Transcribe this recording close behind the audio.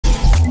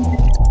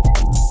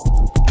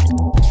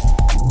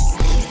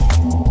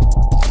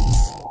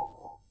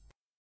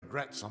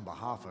regrets on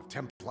behalf of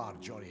Templar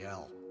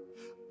Joriel.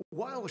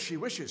 While she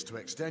wishes to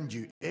extend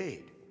you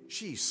aid,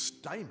 she's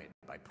stymied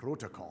by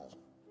protocol.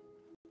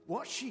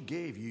 What she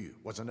gave you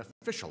was an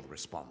official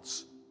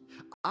response.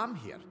 I'm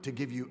here to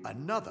give you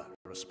another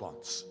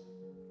response.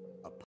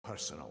 A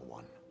personal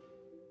one.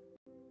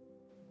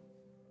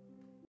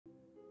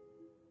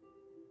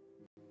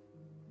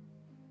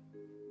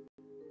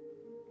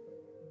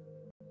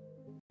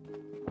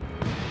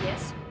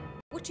 Yes?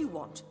 What do you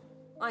want?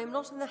 I am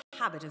not in the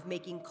habit of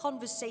making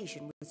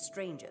conversation with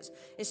strangers,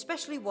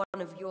 especially one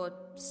of your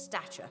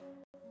stature.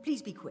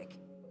 Please be quick.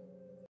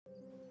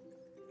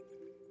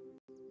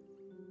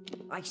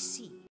 I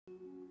see.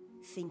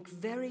 Think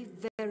very,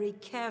 very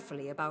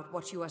carefully about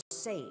what you are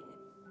saying.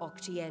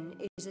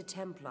 Octien is a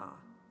Templar.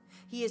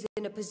 He is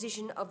in a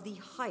position of the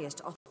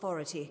highest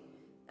authority.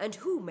 And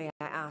who, may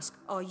I ask,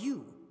 are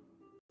you?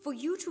 For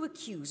you to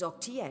accuse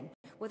Octien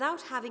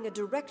without having a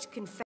direct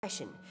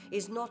confession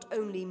is not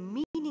only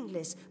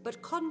meaningless,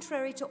 but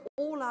contrary to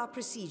all our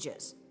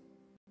procedures.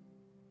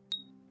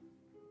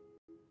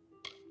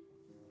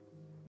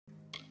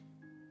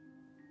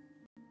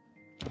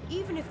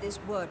 Even if this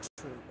were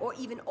true, or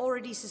even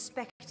already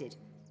suspected,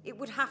 it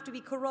would have to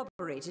be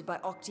corroborated by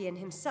Octien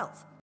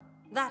himself.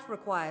 That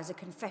requires a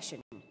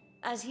confession.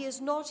 As he is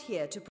not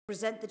here to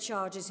present the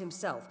charges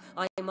himself,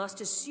 I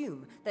must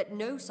assume that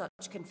no such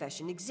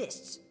confession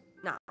exists.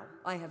 Now,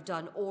 I have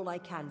done all I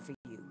can for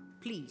you.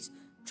 Please,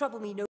 trouble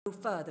me no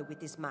further with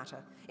this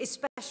matter,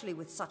 especially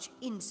with such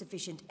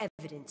insufficient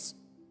evidence.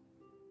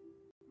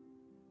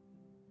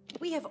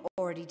 We have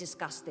already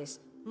discussed this.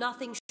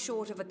 Nothing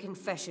short of a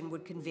confession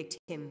would convict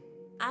him.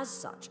 As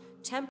such,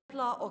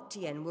 Templar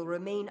Octien will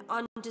remain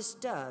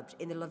undisturbed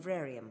in the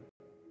Livrarium.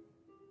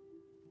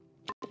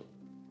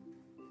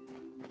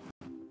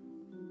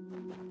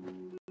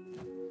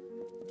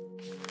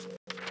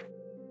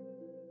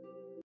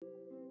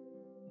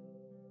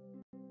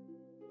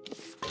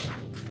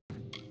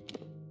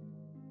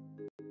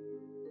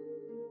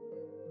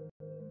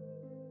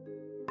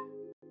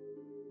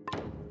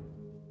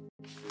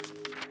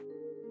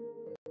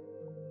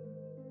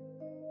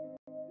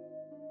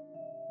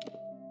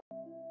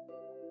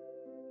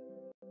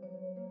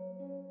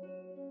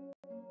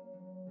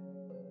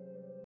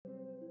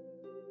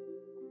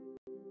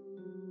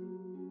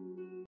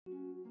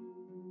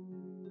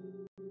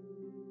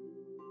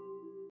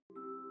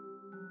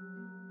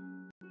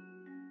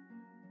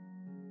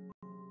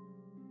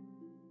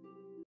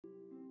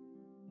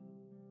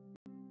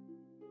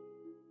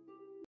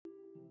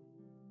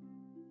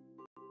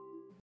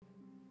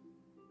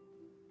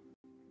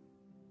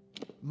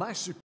 My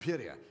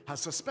superior has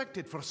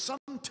suspected for some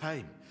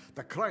time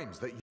the crimes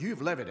that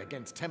you've levied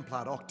against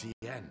Templar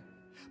Octien.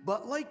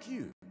 But like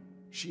you,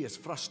 she is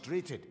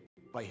frustrated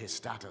by his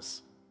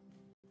status.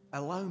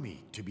 Allow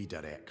me to be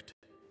direct.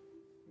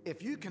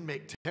 If you can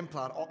make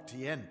Templar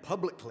Octien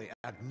publicly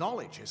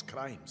acknowledge his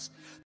crimes,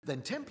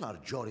 then Templar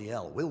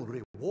Joriel will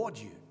reward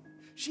you.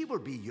 She will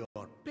be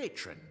your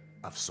patron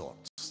of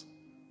sorts.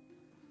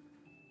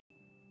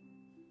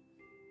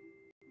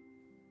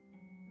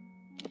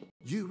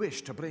 You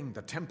wish to bring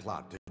the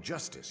Templar to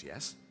justice,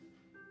 yes?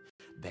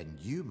 Then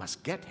you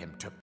must get him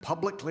to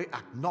publicly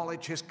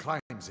acknowledge his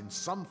crimes in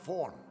some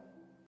form.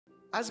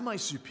 As my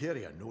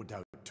superior no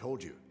doubt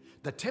told you,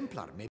 the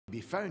Templar may be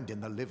found in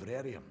the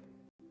Livrarium.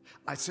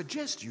 I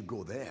suggest you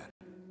go there.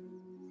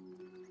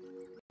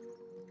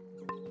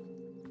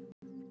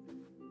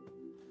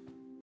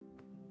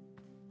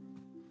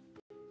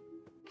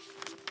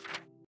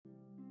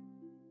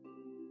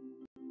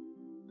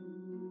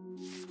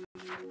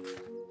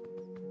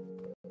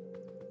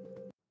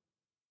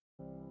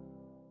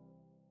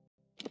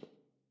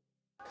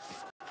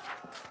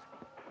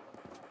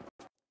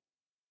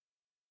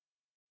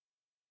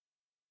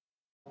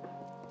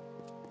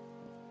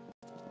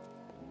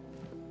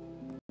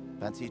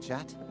 Fancy a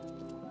chat?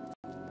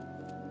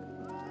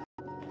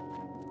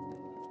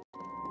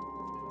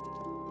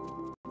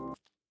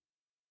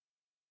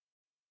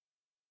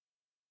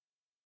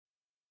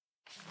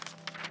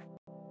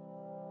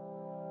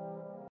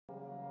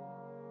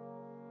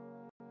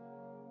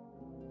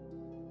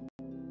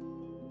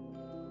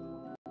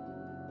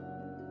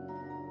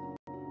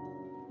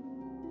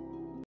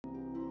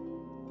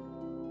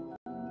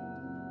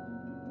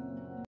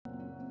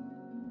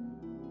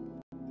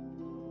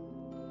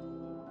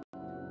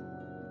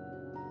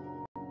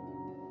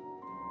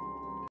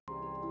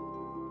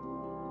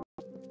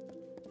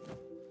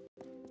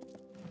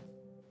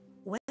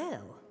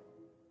 Well,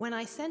 when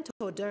I sent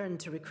O'Dern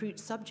to recruit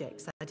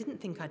subjects, I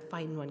didn't think I'd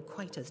find one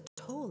quite as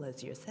tall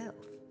as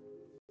yourself.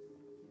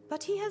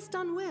 But he has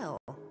done well.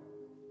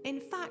 In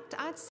fact,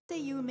 I'd say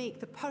you make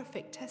the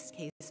perfect test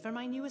case for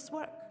my newest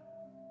work.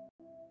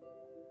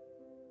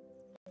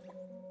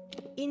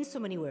 In so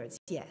many words,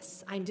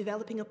 yes, I'm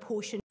developing a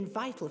potion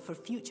vital for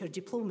future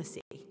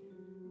diplomacy.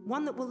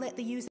 One that will let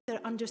the user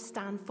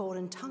understand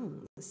foreign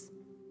tongues.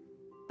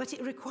 But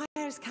it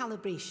requires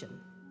calibration.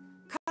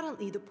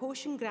 Currently, the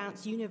potion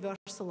grants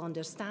universal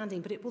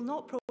understanding, but it will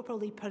not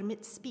properly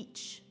permit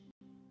speech.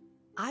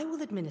 I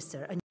will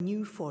administer a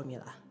new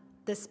formula.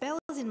 The spells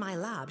in my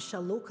lab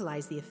shall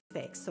localize the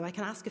effects, so I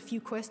can ask a few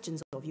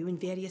questions of you in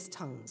various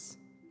tongues.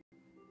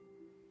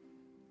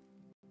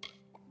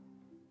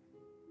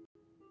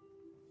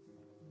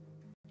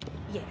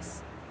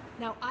 Yes.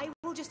 Now I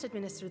will just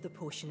administer the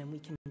potion and we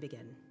can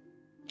begin.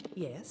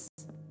 Yes?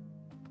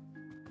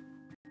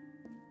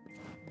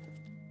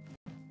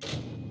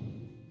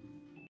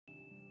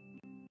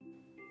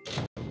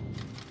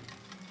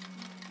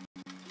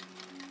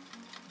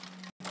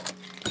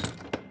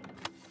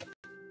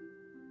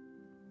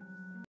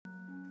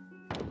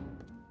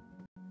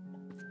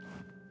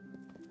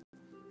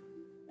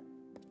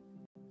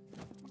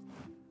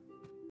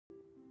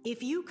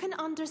 If you can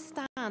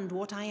understand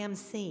what I am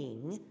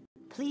saying,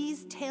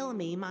 please tell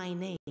me my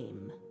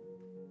name.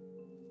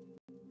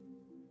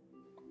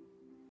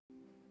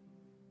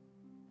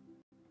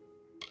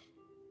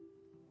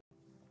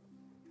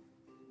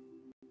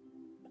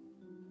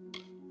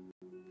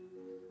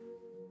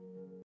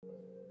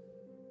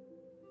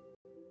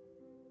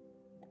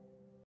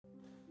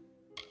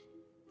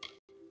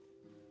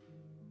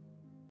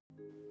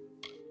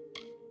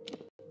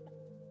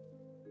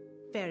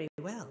 Very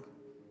well.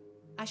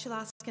 I shall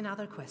ask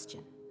another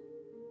question.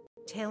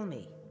 Tell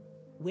me,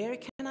 where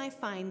can I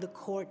find the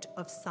Court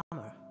of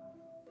Summer?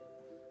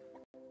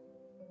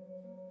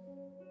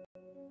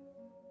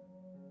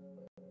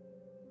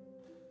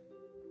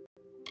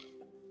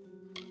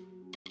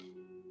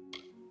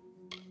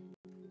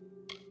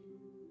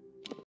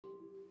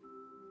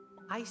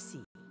 I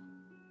see.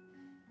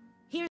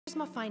 Here's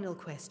my final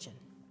question.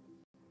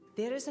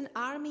 There is an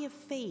army of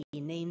Fae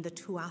named the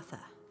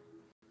Tuatha.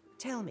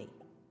 Tell me,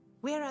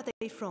 where are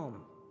they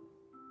from?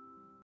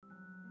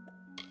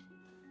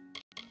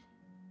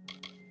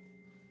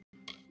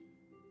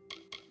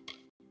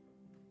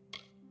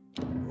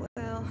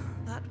 Well,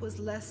 that was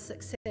less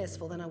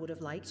successful than I would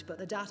have liked, but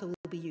the data will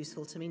be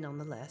useful to me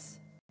nonetheless.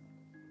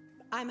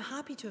 I'm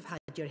happy to have had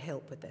your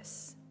help with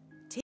this.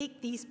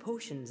 Take these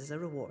potions as a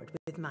reward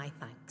with my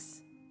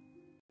thanks.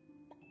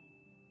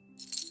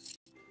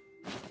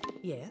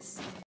 Yes?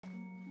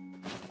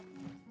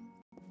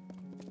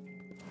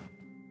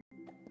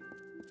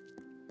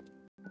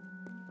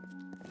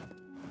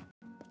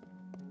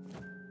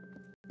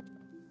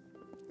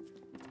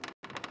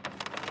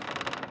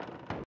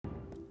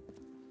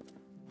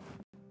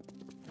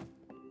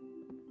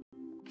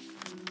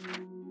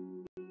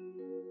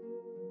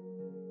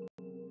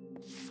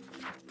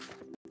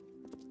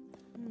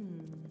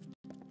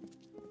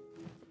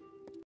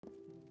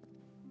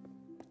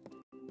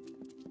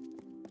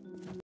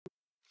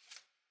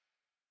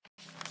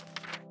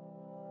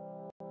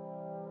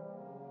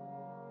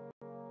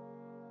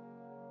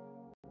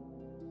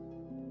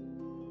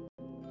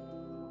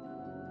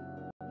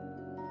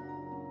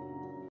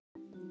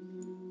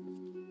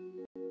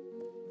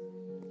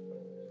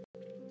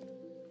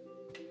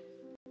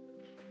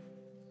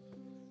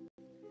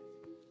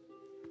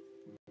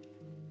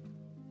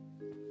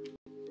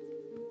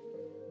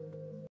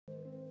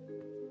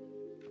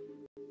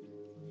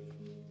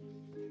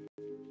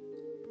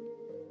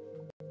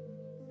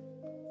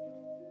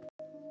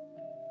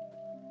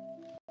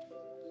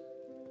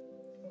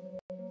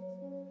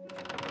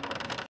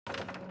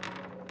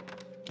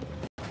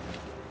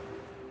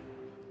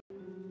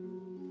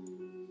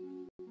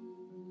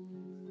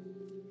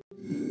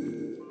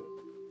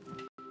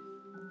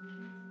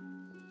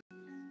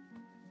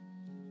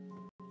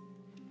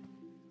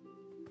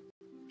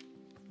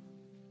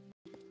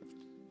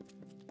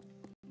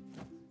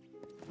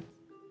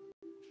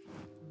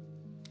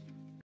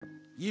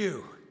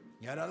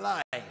 You're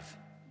alive.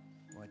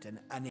 What an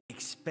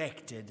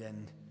unexpected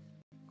and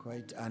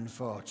quite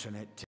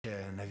unfortunate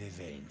turn of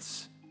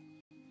events.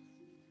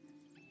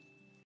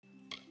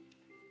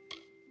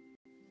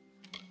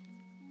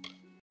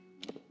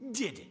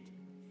 Did it?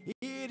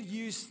 Here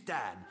you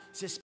stand,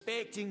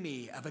 suspecting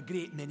me of a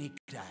great many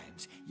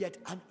crimes, yet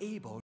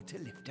unable to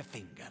lift a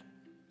finger.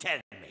 Tell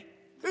me,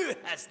 who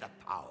has the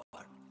power?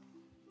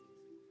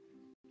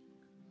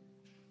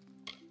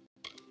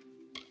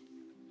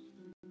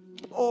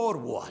 Or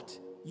what?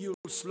 You'll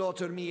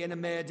slaughter me in a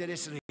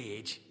murderous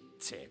rage?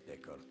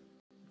 Typical.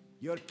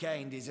 Your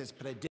kind is as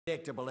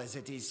predictable as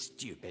it is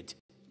stupid.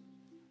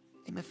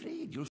 I'm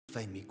afraid you'll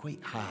find me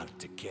quite hard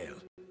to kill.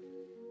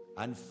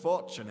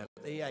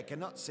 Unfortunately, I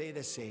cannot say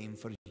the same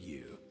for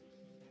you.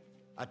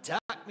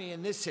 Attack me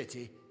in this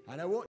city, and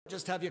I won't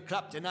just have you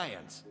clapped in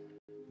irons.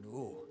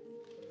 No,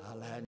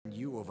 I'll hand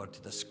you over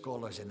to the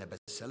scholars in the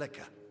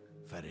Basilica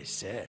for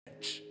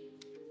research.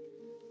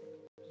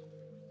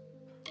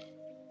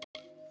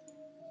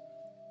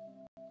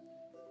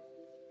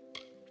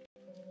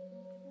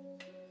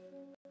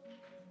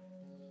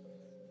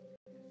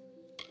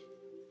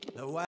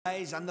 The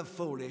wise and the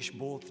foolish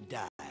both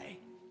die.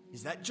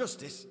 Is that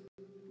justice?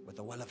 With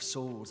the will of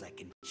souls, I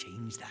can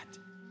change that.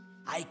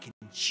 I can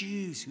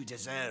choose who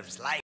deserves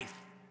life.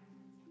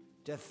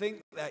 To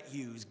think that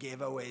yous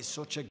gave away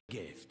such a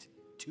gift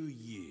to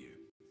you.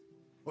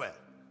 Well,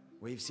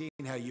 we've seen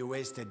how you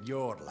wasted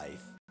your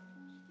life.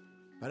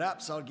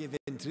 Perhaps I'll give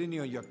in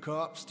continue your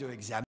corpse to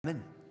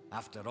examine.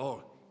 After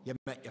all, you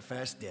met your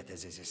first death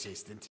as his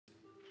assistant.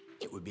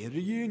 It would be a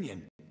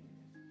reunion.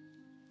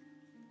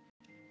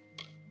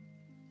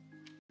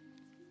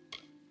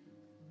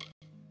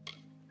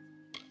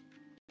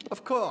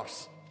 Of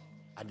course.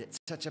 And it's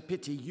such a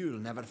pity you'll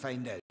never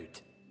find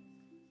out.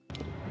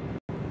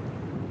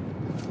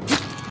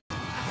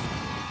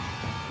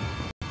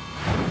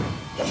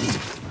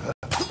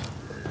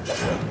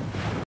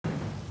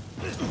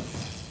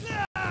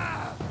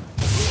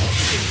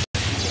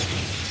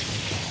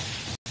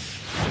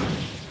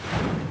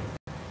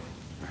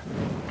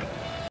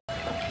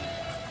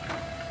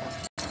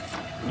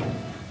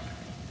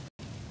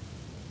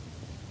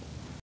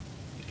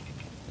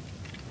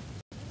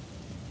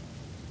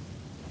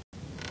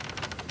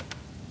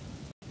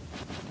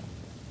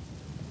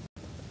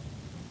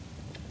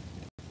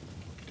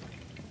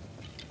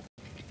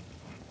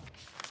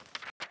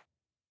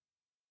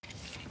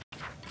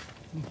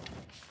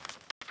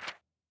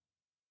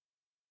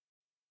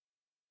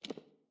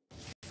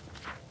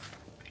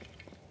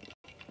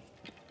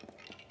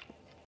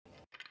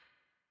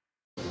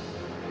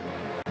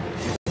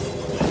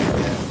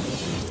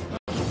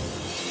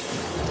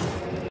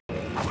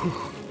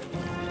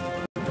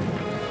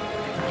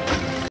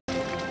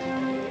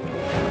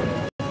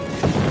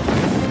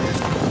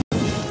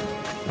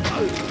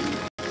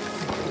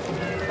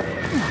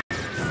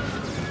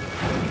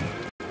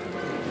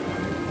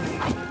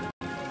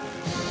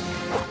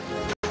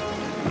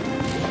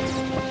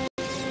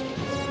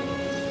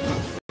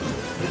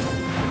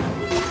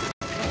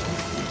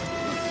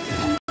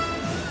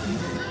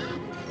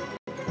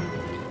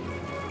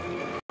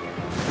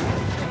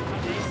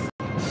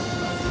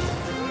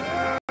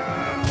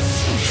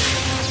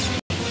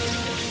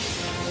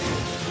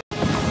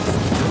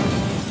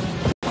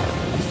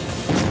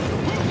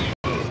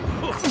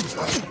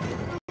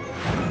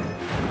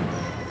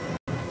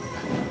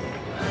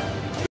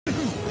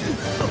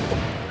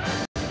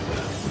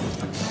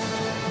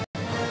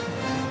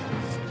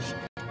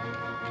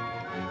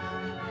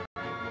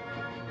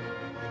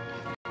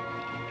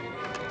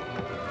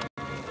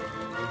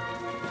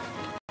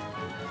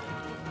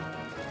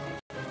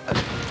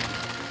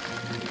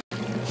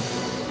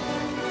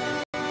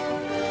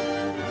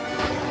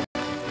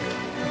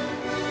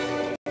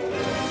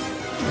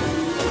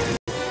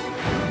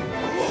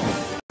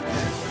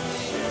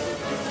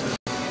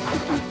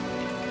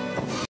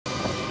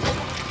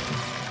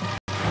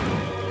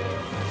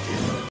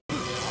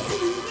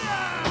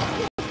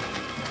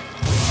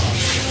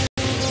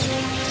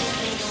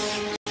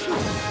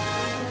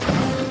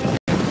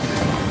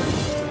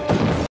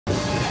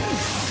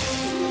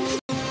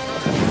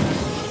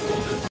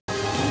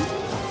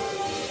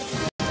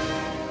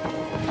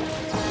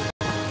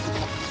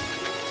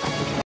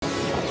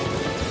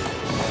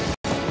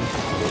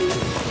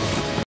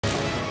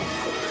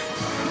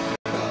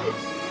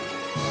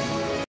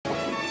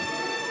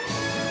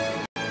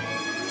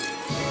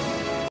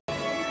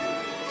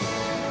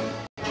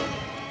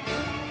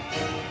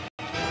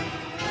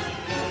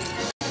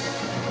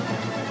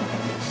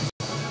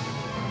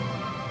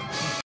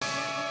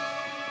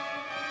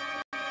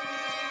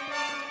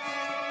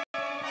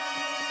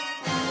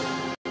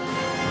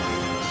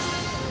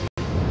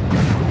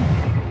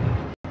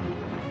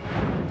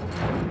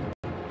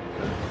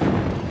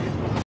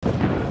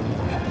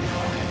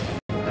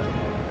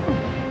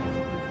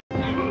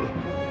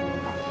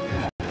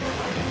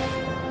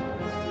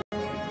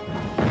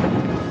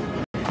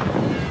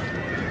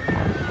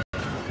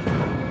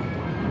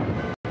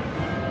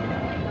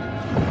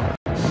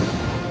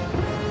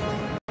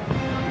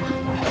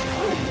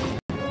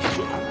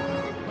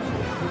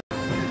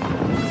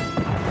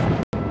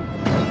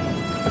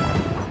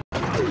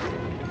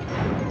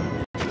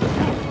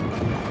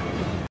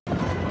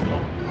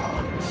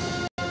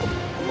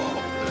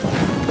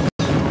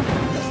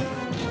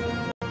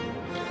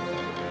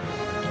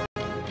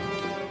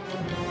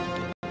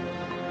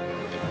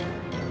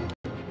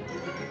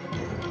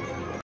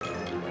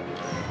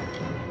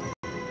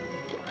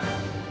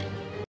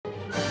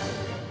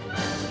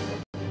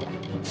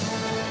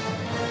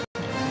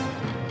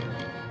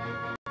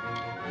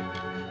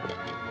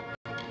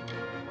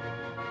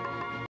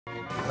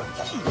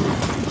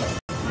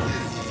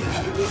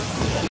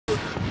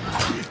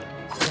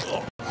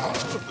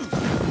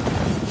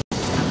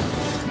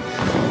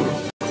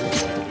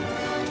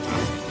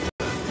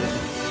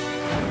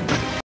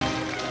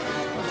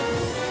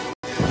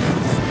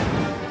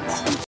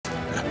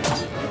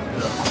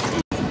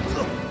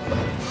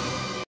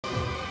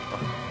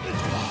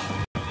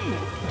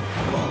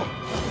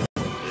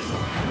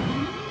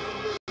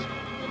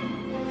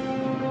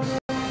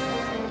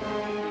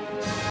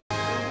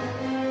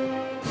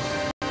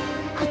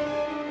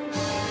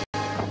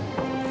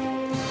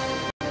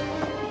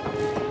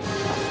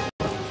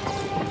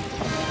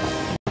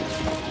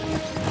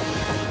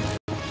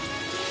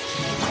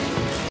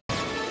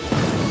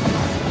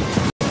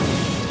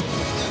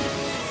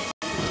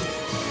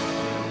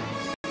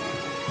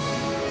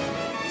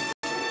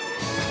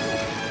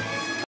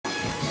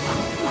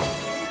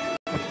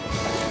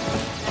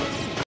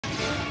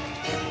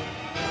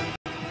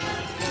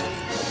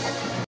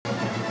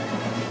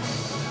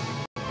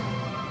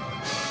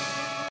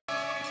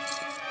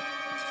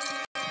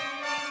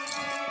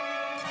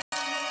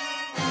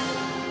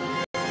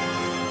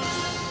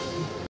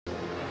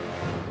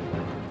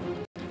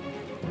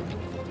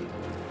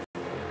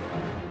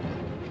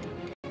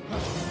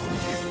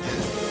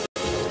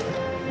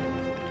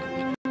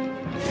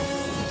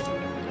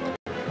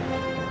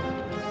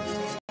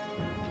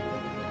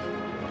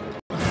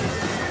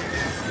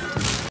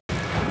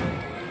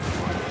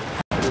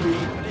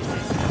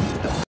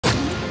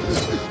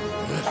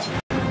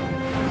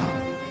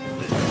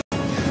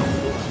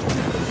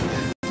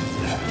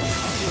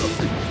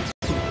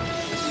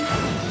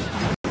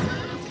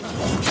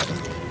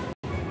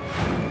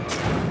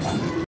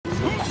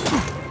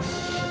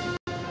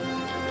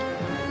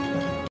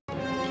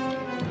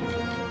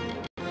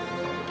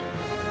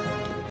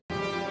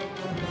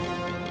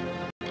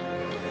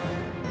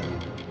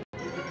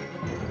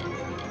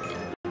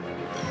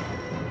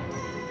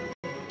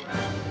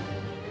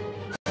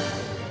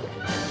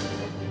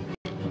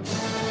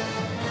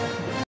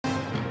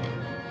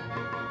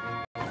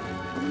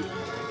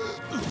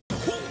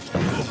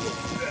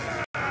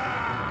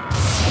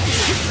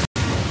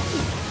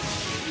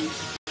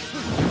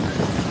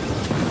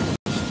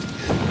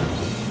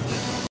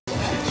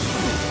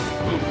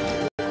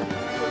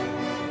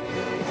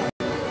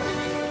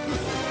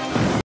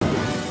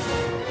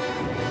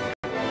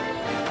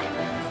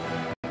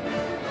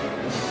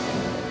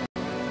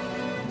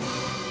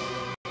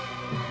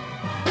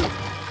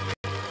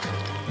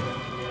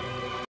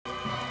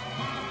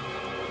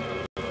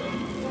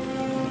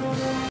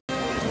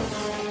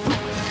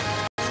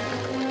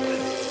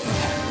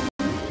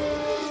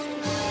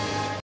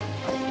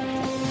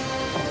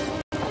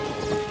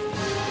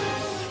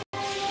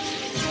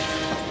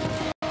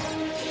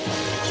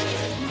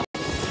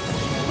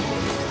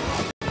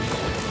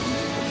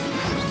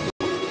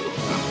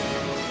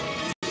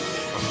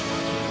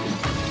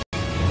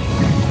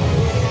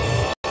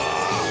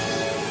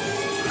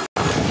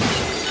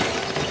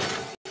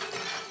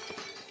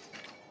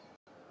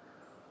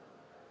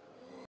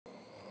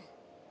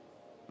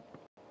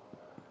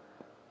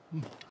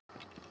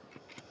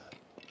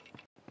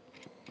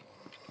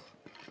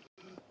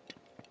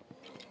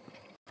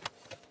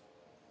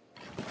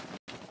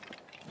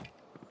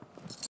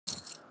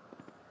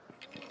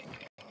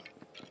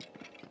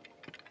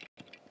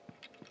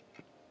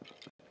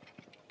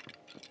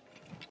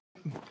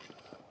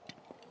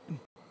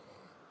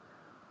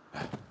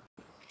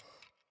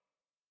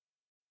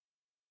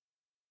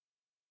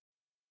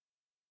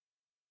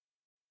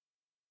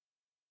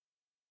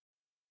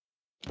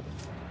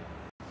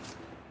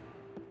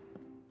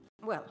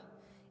 Well,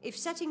 if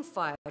setting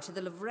fire to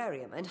the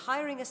livrarium and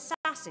hiring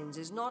assassins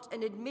is not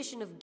an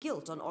admission of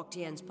guilt on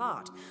Octien's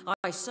part,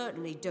 I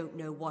certainly don't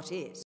know what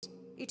is.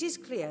 It is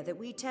clear that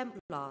we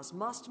Templars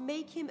must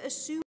make him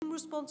assume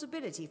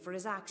responsibility for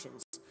his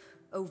actions,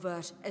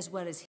 overt as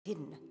well as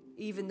hidden.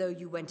 Even though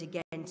you went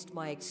against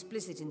my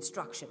explicit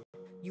instruction,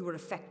 you were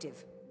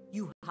effective.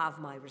 You have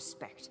my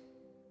respect.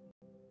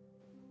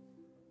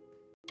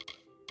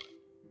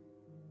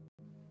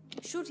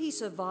 Should he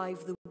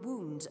survive the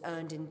wounds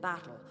earned in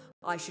battle,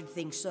 I should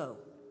think so.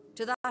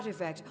 To that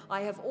effect,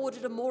 I have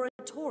ordered a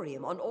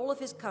moratorium on all of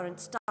his current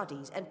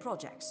studies and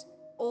projects.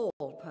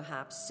 All,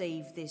 perhaps,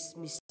 save this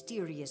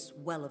mysterious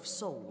Well of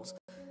Souls.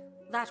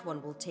 That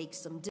one will take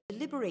some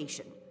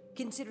deliberation,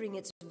 considering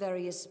its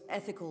various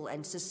ethical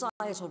and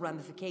societal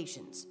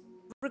ramifications.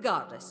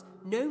 Regardless,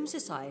 Gnome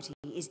Society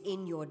is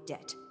in your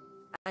debt,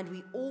 and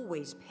we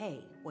always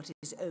pay what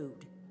is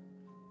owed.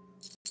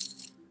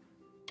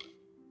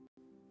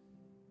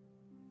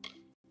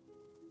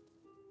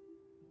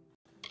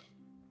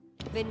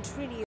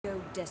 Ventrinio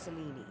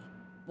Desalini.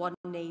 One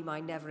name I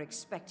never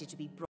expected to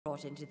be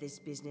brought into this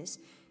business.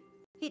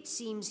 It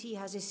seems he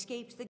has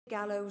escaped the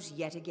gallows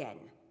yet again.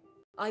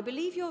 I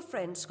believe your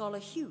friend Scholar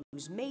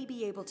Hughes may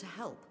be able to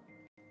help.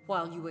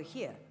 While you were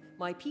here,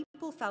 my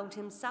people found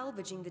him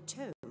salvaging the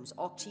tomes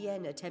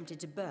Octien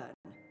attempted to burn.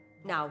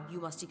 Now, you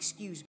must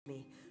excuse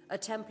me. A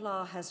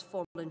Templar has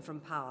fallen from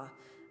power,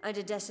 and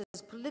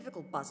Edessa's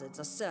political buzzards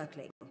are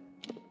circling.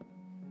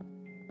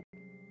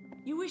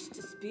 You wish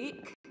to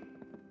speak?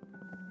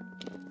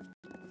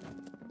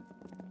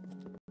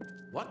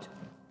 What?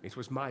 It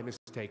was my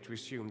mistake to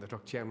assume that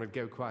Octien would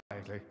go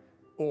quietly,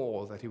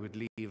 or that he would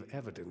leave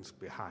evidence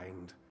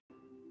behind.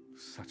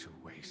 Such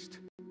a waste.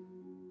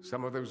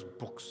 Some of those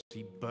books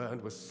he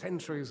burned were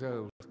centuries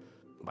old,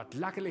 but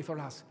luckily for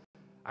us,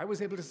 I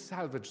was able to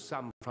salvage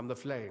some from the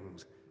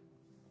flames.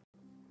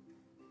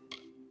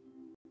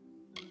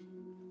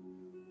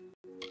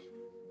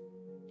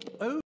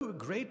 Oh, a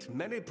great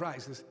many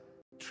prizes.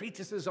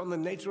 Treatises on the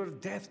nature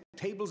of death,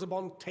 tables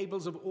upon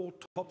tables of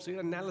autopsy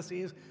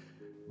analyses,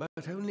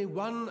 but only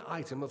one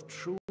item of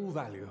true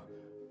value.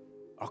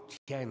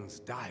 Octien's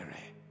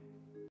diary.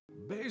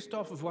 Based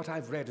off of what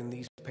I've read in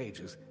these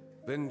pages,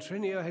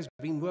 Ventrinio has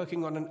been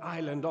working on an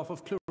island off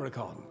of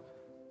Cluricon.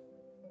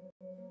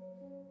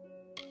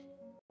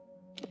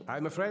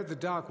 I'm afraid the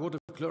dark wood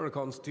of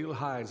Cluricon still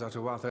hides our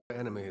Tuatha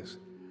enemies.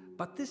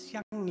 But this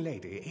young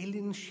lady,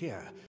 Aileen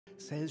Shear,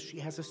 says she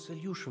has a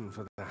solution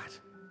for that.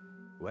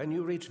 When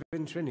you reach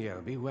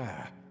Ventrinio,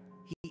 beware.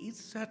 He is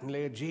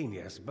certainly a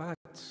genius, but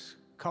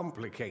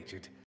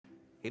complicated.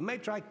 He may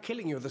try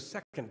killing you the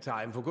second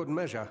time for good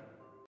measure.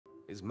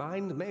 His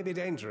mind may be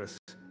dangerous,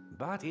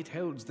 but it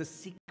holds the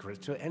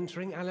secret to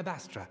entering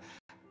Alabastra,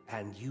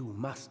 and you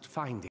must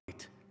find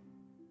it.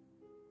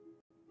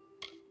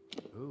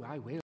 Oh, I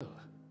will.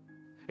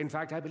 In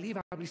fact, I believe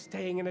I'll be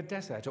staying in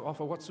Edessa to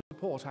offer what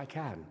support I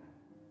can.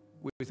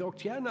 With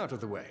Octien out of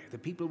the way, the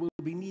people will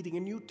be needing a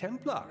new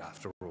Templar,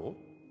 after all.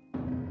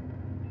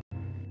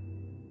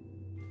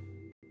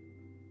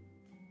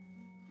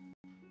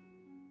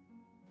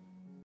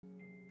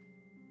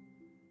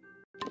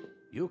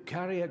 You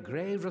carry a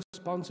grave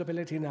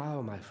responsibility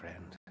now, my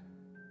friend.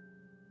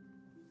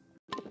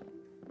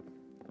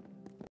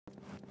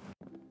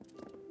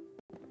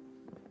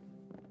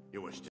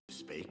 You wish to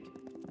speak?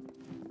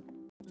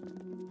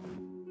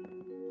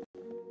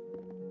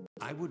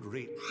 I would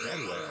rate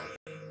very well.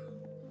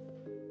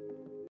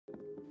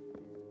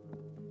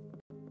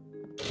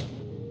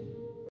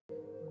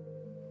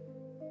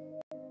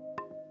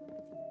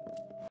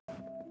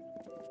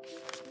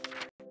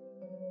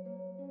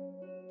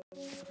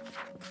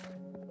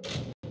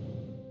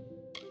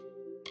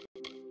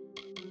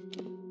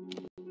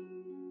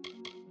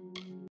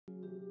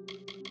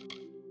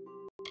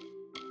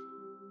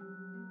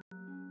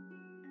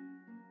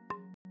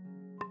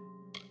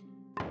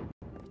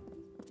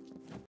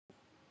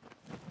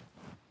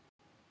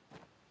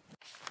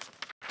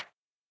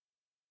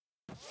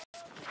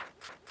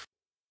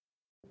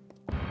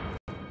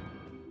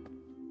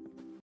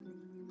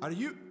 Are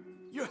you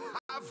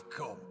have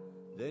come?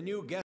 The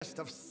new guest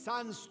of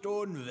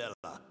Sandstone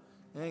Villa.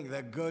 Thank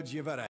the gods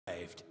you've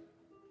arrived.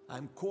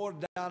 I'm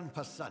Cordan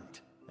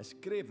Passant, a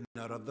scrivener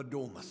of the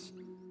Domus.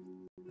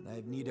 And I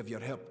have need of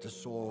your help to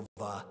solve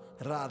a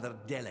rather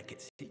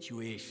delicate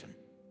situation.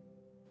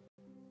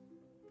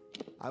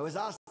 I was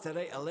asked to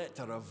write a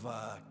letter of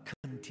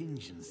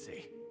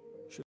contingency.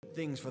 Should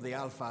things for the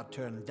Alpha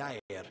turn dire,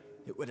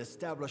 it would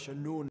establish a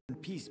known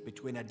peace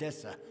between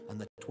Edessa and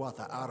the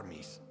Tuatha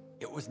armies.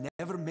 It was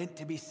never meant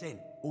to be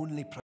sent,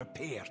 only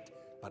prepared,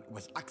 but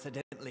was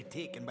accidentally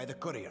taken by the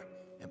courier.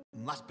 It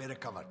must be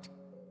recovered.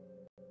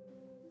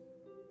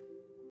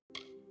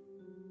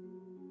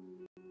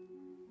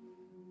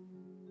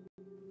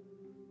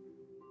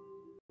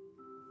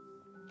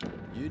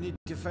 You need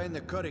to find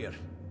the courier.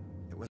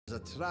 It was a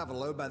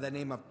traveller by the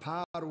name of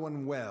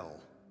Parwan Well.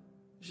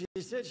 She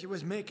said she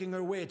was making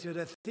her way to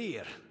the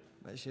Thir,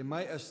 but she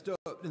might have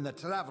stopped in the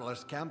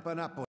traveller's camp in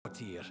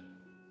Apotir.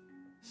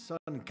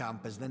 Sun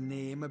Camp is the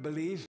name, I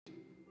believe.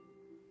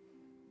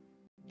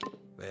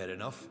 Fair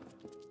enough.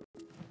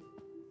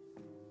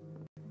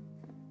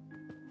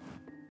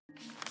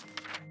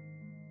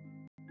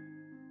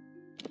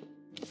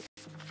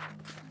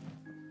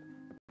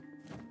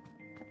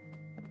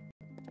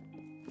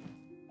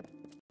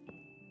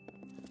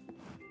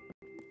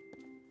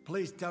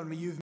 Please tell me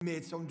you've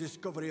made some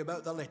discovery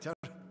about the letter.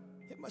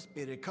 It must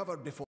be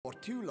recovered before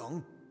too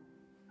long.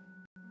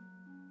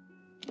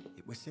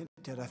 It was sent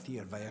to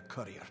Rathir via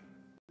courier.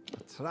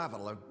 A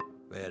traveller.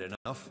 Fair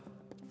enough.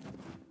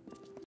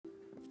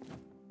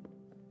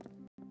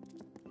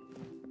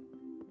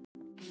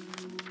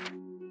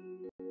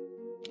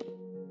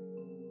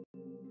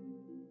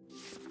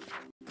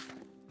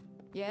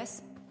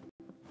 Yes?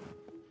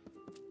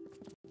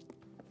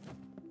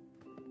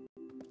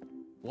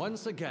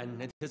 Once again,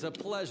 it is a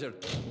pleasure.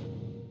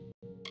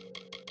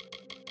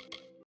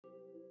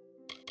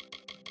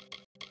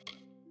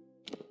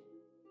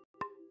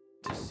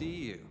 To see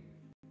you.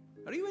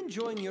 Are you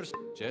enjoying your...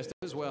 Just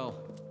as well.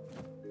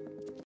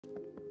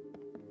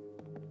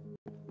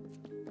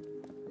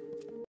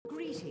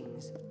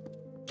 Greetings.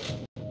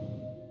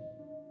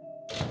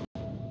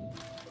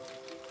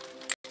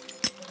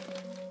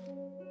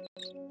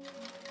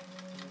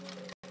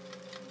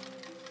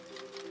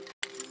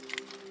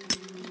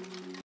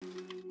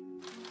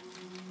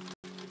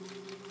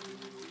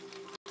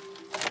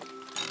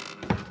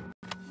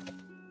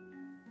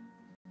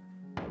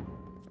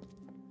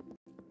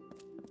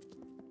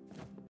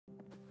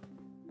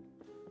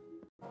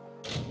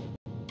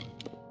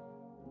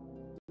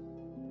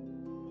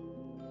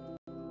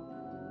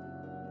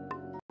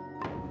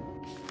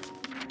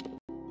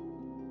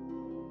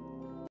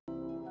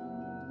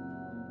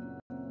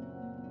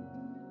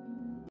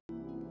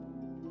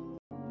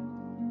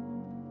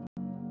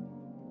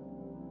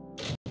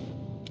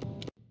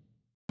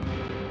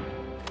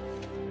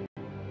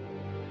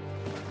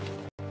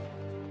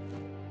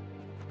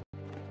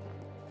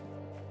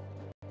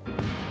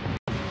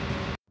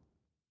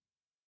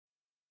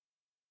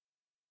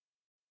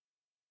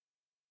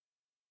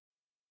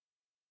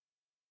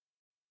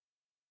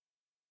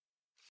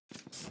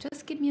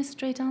 Just give me a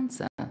straight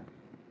answer.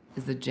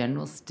 Is the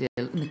General still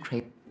in the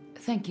crate?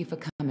 Thank you for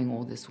coming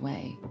all this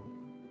way.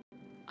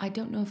 I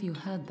don't know if you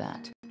heard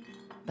that,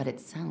 but it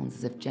sounds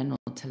as if General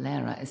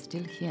Talera is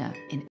still here,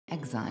 in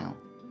exile.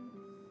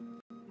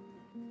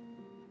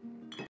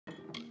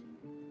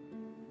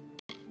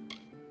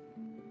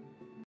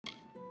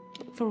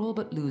 For all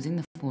but losing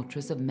the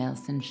fortress of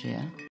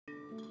Melsenshire.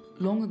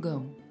 Long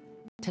ago,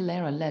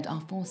 Talera led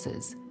our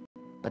forces,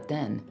 but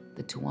then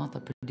the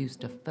Tuatha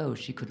produced a foe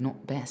she could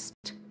not best.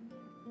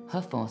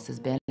 Her forces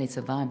barely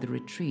survived the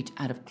retreat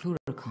out of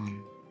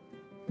Cluricon.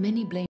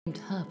 Many blamed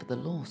her for the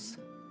loss,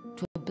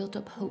 to have built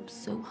up hopes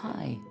so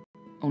high,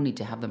 only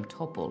to have them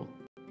topple.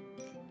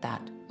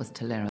 That was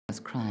Talera's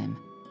crime,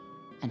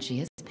 and she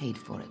has paid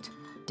for it,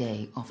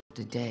 day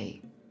after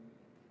day.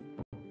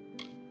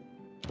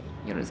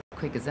 You're as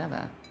quick as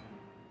ever.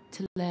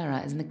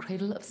 Talera is in the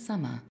cradle of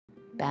summer,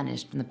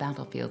 banished from the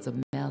battlefields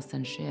of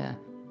Melsenshire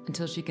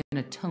until she can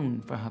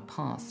atone for her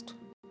past.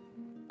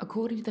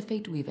 According to the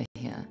Fate Weaver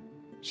here,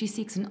 she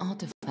seeks an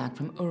artifact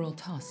from Ural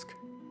Tusk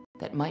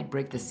that might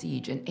break the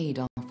siege and aid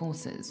our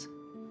forces.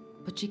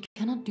 But she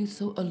cannot do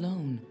so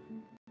alone,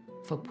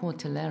 for poor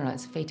Talera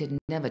is fated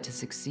never to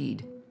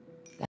succeed.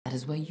 That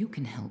is where you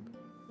can help.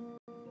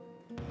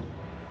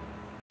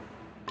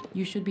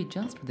 You should be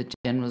just what the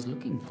General's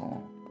looking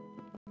for.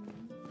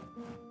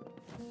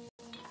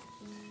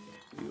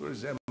 You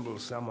resemble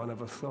someone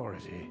of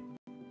authority.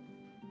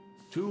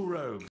 Two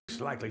rogues,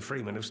 likely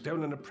freemen, have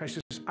stolen a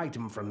precious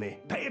item from me.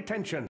 Pay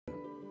attention!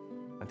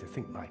 And to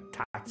think my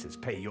taxes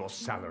pay your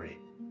salary.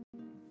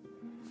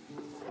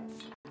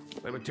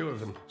 There were two of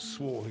them,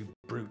 swarthy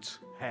brutes,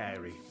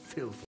 hairy,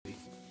 filthy.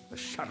 I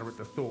shudder at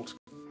the thought.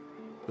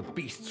 The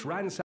beasts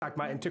ransacked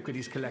my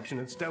antiquities collection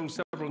and stole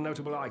several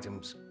notable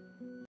items.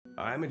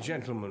 I am a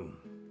gentleman,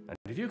 and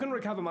if you can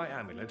recover my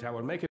amulet, I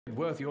will make it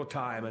worth your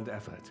time and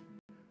effort.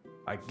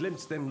 I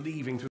glimpsed them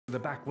leaving through the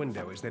back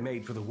window as they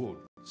made for the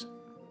woods.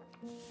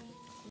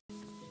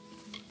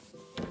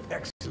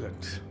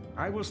 Excellent.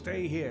 I will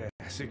stay here,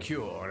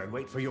 secure, and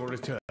wait for your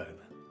return.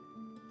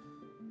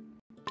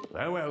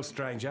 Farewell,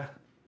 stranger.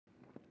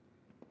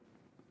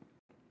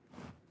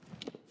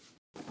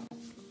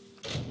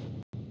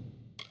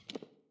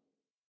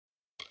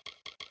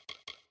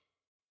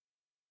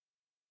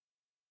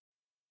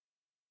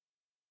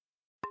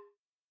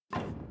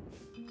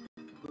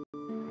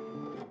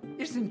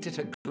 Isn't it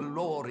a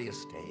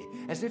glorious day,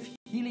 as if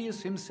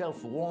Helios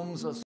himself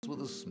warms us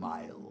with a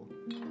smile?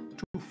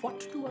 To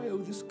what do I owe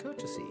this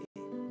courtesy?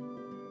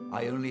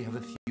 I only have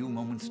a few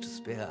moments to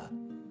spare.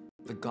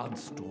 The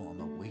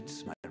Godstorm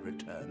awaits my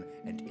return,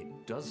 and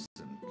it doesn't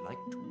like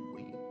to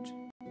wait.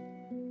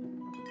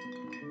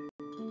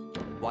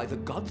 Why, the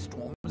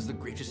Godstorm is the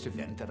greatest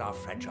event that our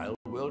fragile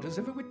world has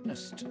ever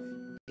witnessed.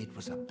 It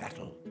was a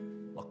battle,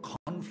 a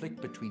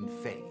conflict between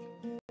Fae.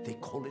 They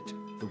call it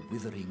the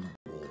Withering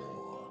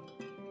War.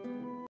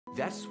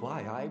 That's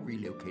why I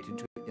relocated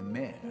to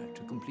Emer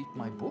to complete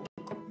my book,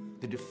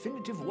 the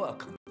definitive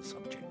work on the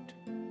subject.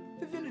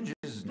 The village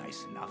is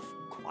nice enough,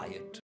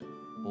 quiet,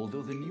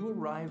 although the new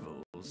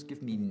arrivals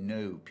give me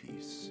no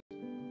peace.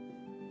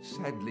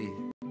 Sadly,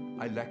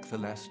 I lack the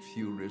last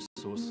few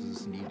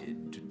resources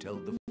needed to tell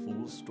the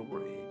full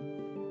story.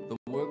 The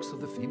works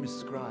of the famous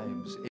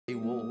scribes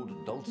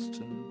Ewald,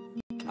 Rolston,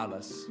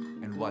 Callus,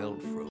 and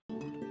Wildfrold.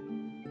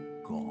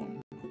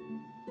 Gone.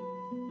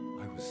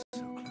 I was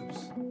so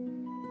close.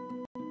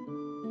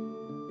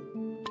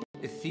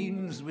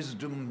 Athene's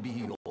wisdom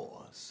be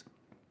yours.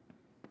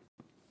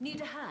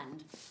 Need a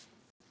hand?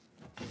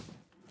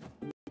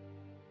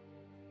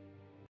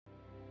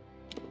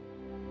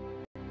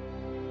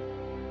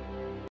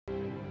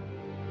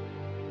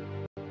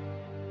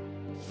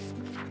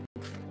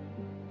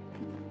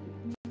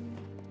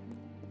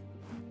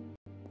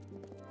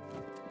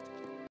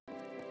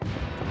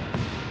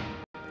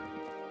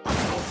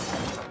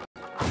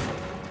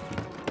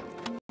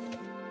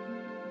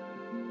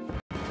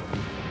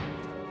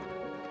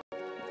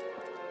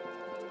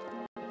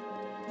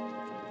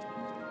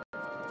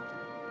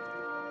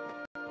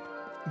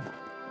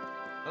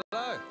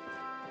 Hello.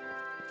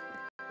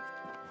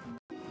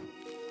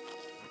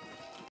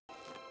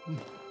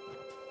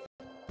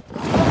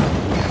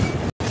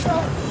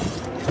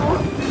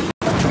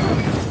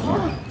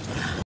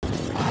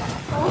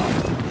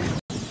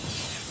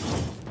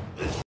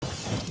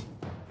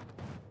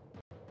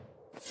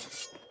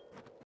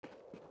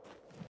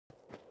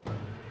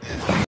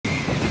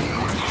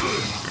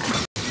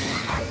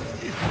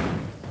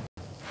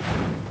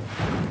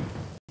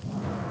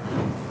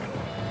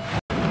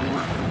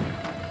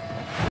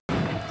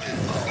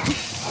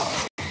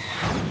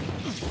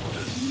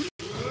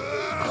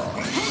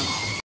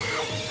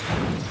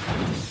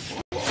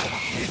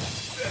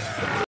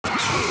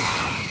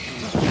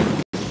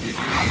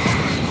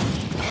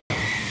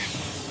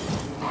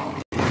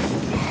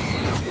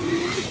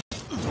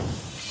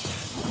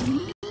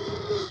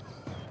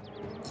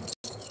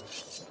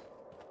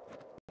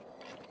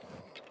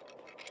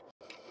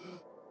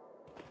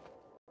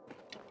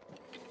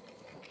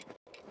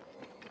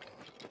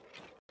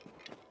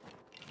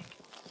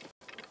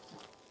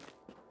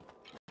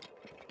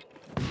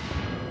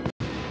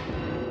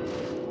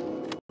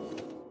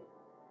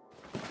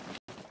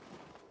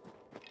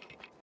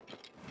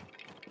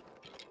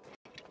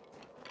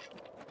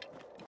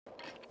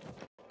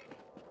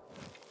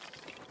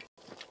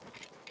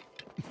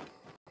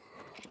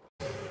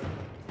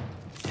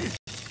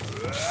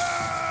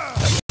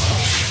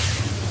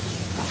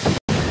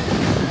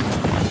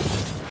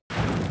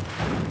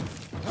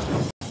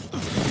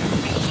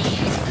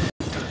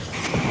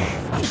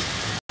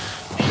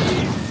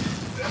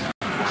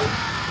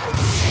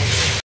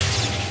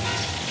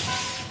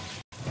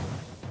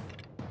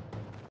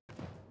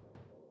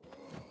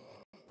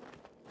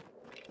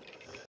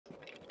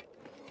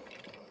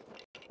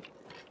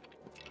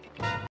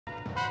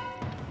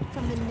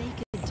 From the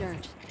naked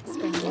dirt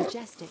sprang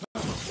majestic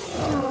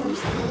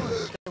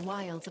the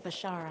wilds of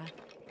Ashara.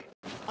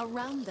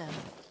 Around them,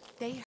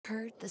 they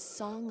heard the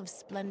song of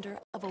splendor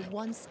of a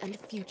once and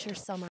future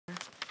summer.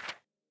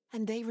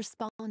 And they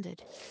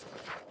responded,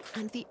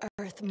 and the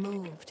earth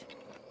moved.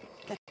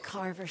 The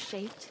carver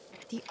shaped,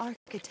 the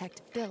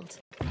architect built.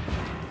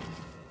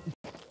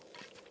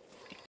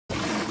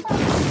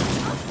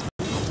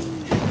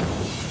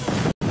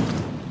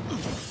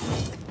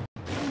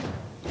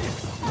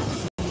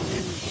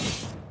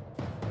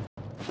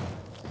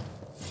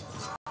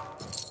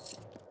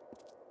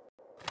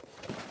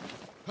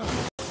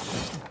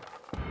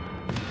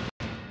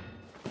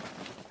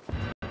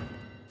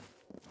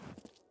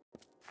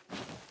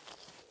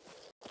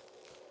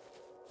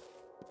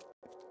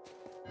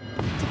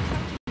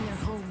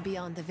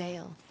 Beyond the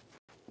veil,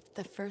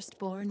 the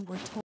firstborn were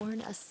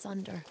torn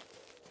asunder,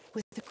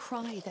 with the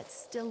cry that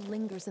still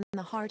lingers in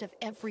the heart of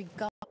every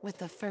god with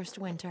the first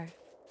winter.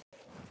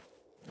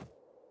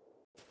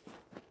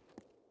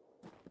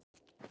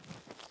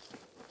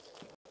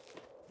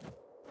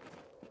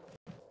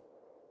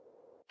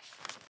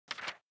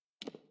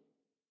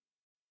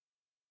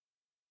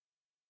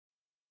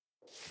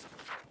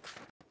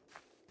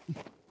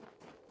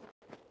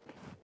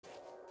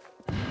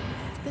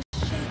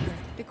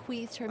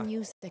 Bequeathed her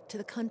music to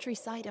the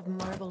countryside of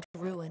marbled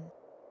ruin.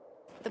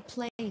 The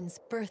plains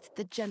birthed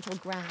the gentle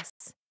grass.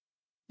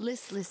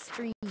 Listless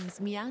streams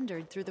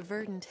meandered through the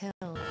verdant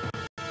hill.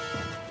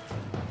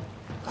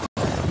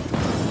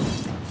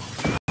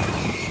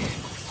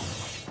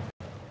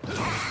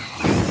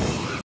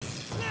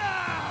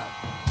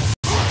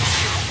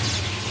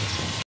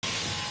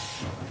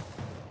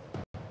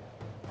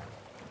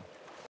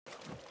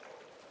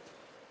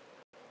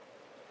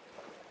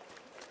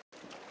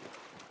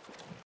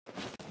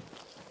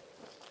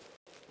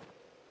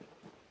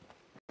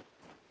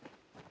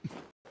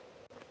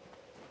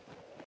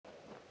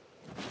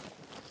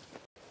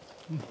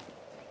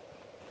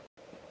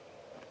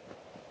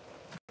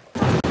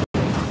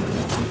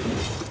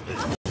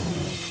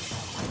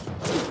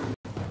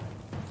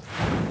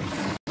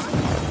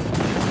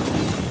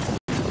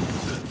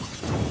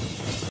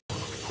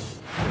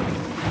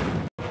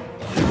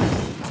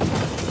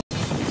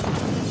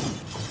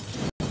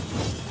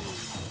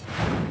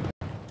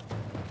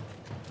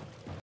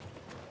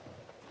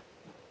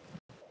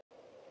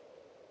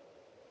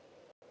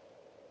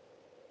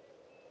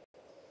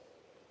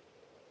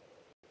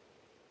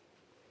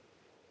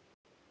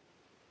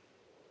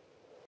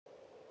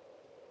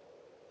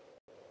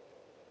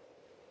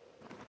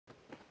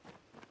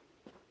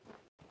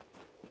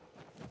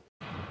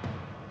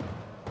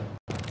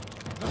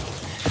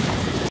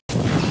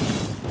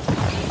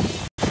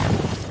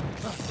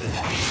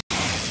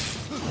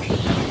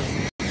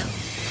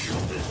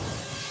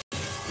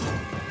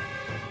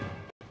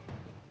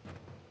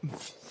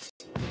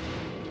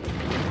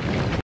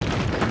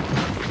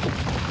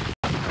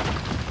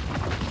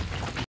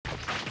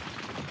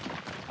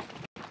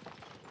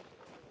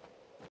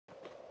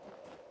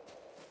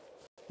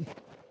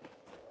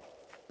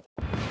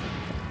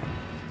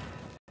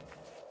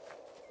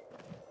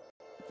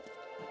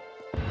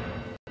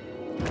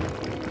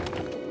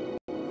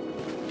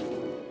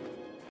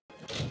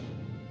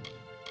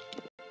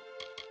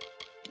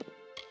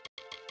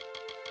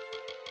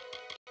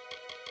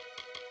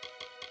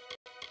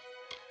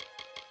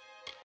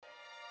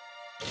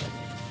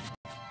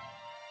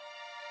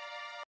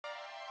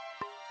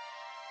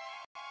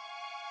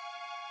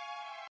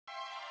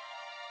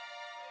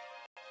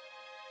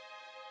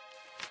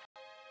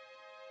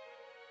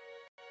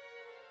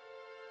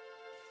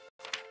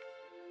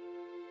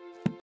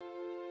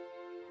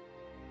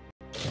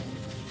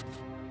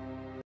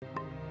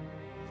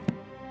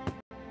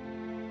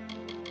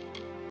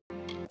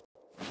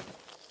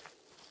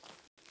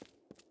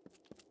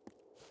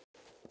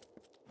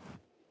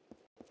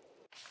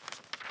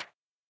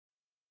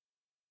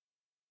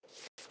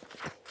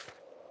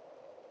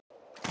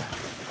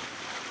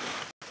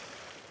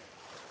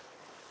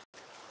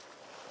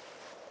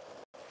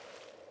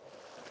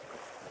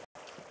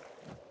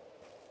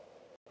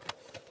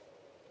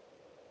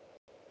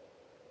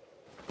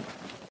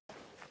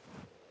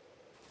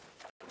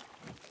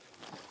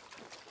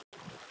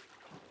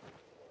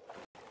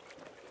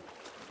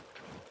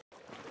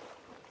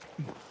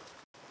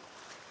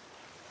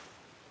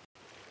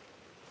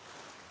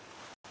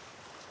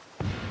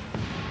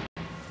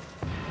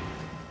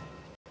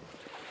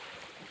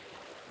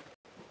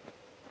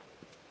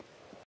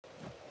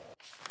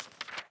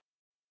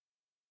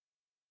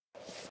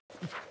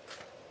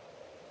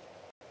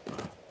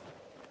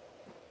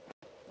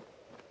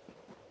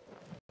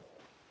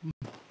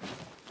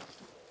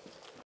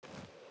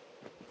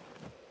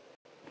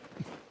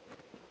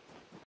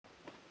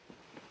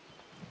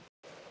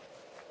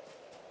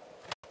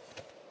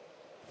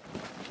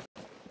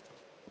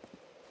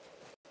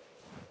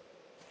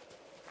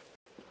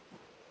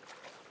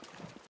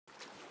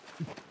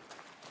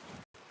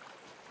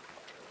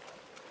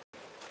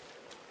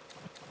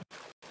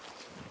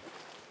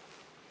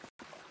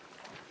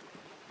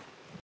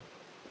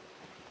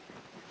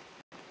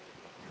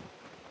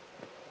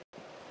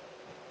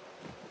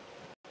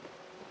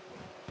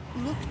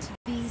 Look to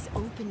these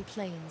open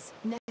plains,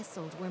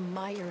 nestled where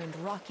mire and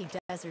rocky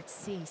deserts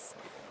cease,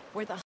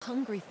 where the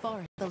hungry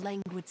forest, the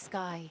languid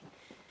sky.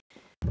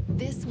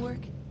 This work,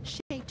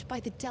 shaped by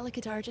the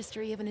delicate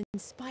artistry of an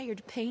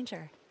inspired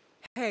painter.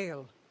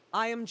 Hail!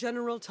 I am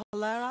General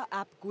Talera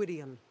ap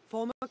Gwydion,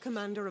 former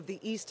commander of the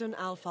Eastern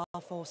Alpha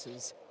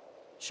Forces.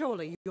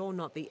 Surely you're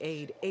not the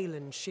aide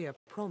Aelin Shear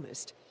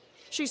promised.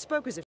 She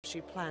spoke as if she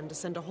planned to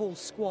send a whole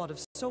squad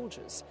of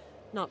soldiers,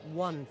 not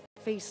one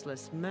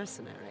faceless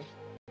mercenary.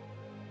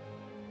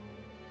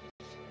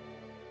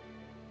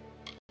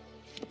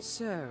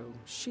 So,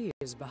 she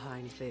is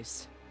behind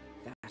this.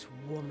 That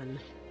woman.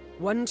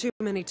 One too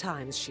many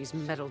times she's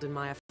meddled in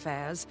my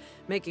affairs,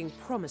 making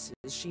promises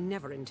she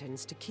never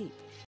intends to keep.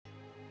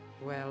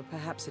 Well,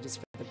 perhaps it is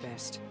for the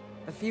best.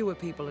 The fewer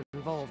people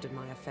involved in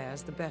my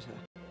affairs, the better.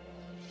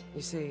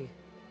 You see,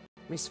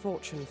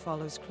 misfortune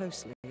follows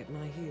closely at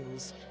my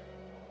heels.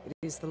 It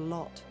is the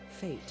lot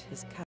fate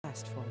has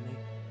cast for me.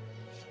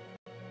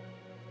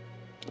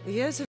 The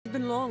years have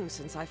been long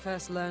since I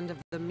first learned of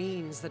the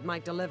means that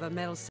might deliver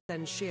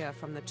Melsen Shear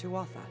from the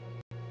Tuatha.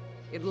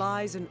 It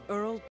lies in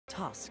Earl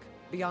Tusk,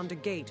 beyond a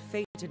gate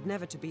fated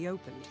never to be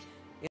opened,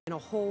 in a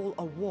hall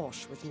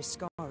awash with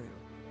Miskaru.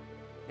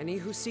 Any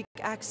who seek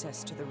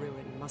access to the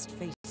ruin must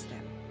face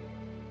them.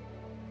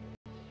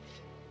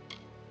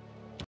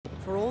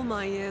 For all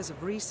my years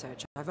of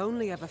research, I've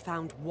only ever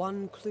found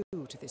one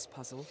clue to this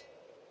puzzle: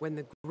 when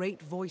the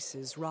great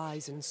voices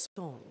rise in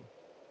song.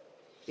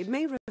 It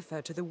may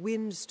refer to the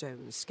wind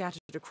stones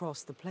scattered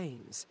across the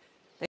plains.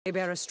 They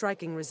bear a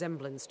striking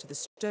resemblance to the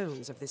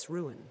stones of this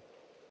ruin.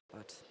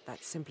 But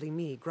that's simply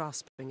me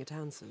grasping at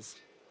answers.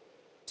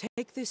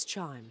 Take this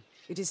chime.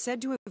 It is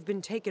said to have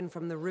been taken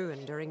from the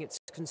ruin during its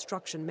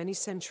construction many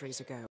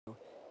centuries ago.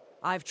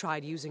 I've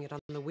tried using it on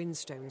the wind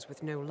stones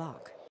with no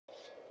luck.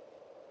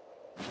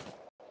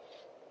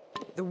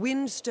 The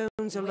wind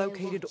stones are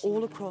located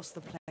all across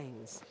the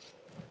plains.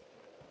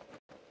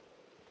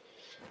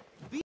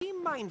 Be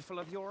mindful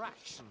of your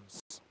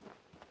actions.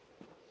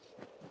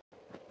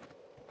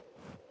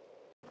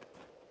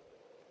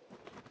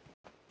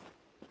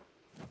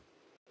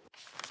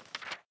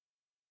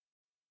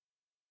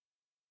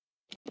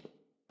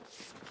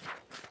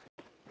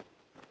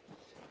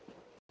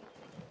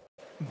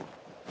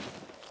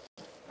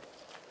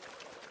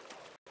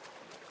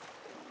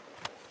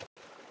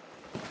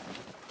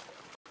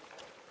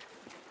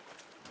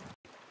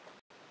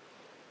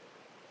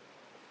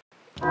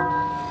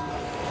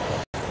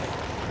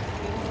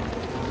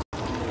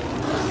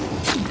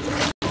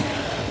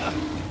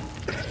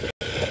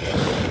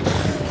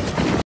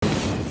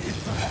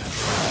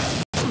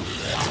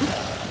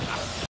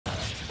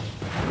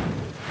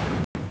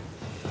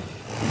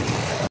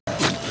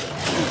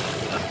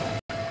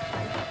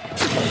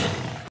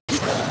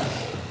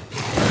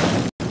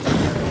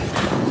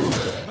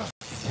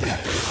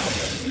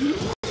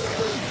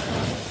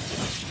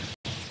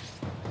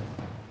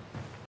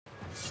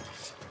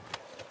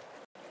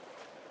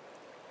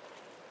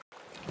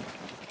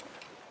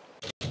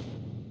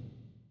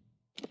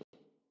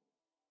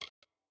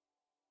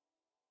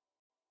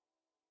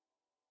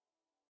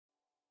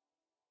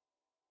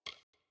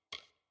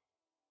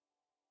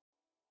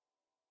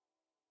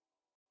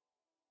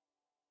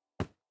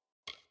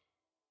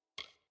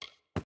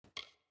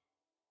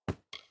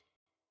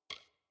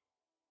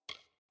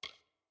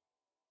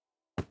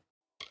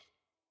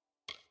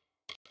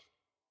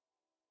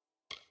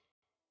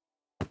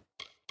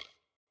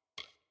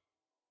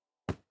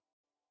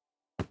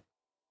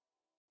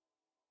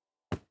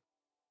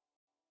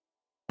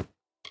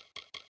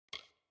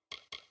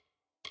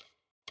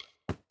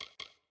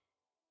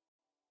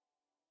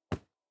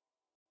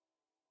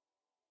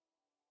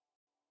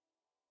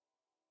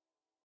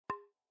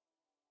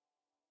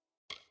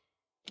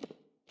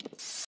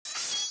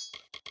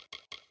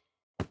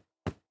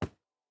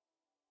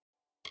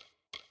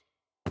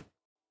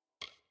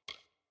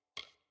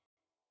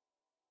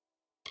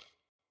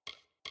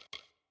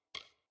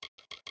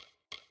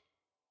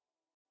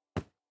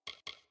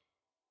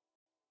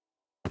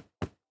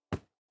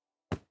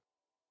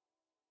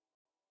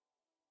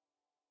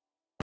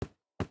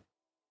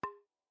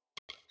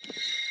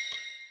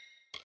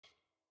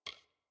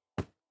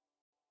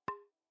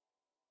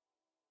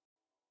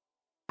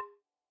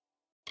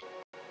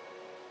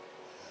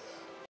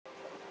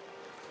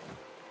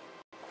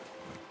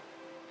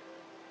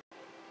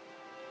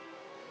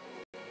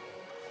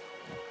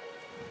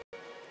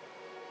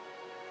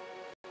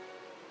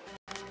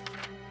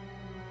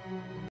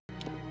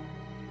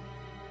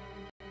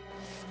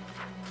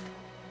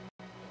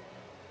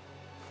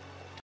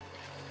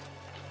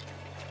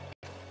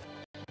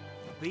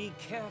 Be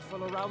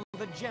careful around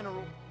the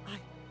general.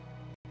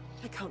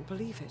 I can't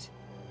believe it.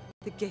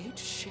 The gate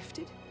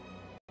shifted?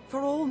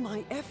 For all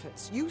my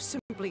efforts, you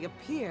simply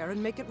appear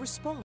and make it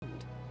respond.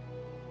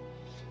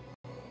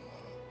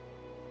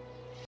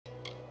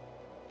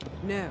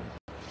 No.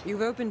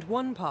 You've opened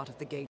one part of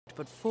the gate,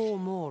 but 4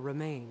 more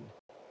remain.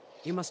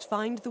 You must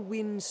find the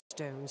wind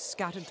stones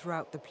scattered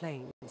throughout the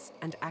plains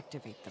and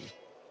activate them.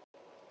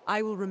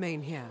 I will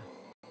remain here.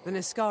 The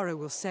Niskaru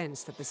will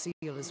sense that the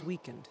seal is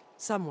weakened.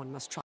 Someone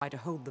must try to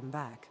hold them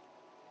back.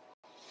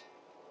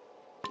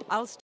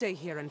 I'll stay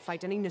here and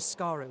fight any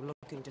Niskaru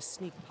looking to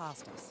sneak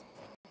past us.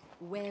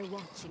 We're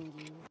watching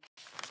you.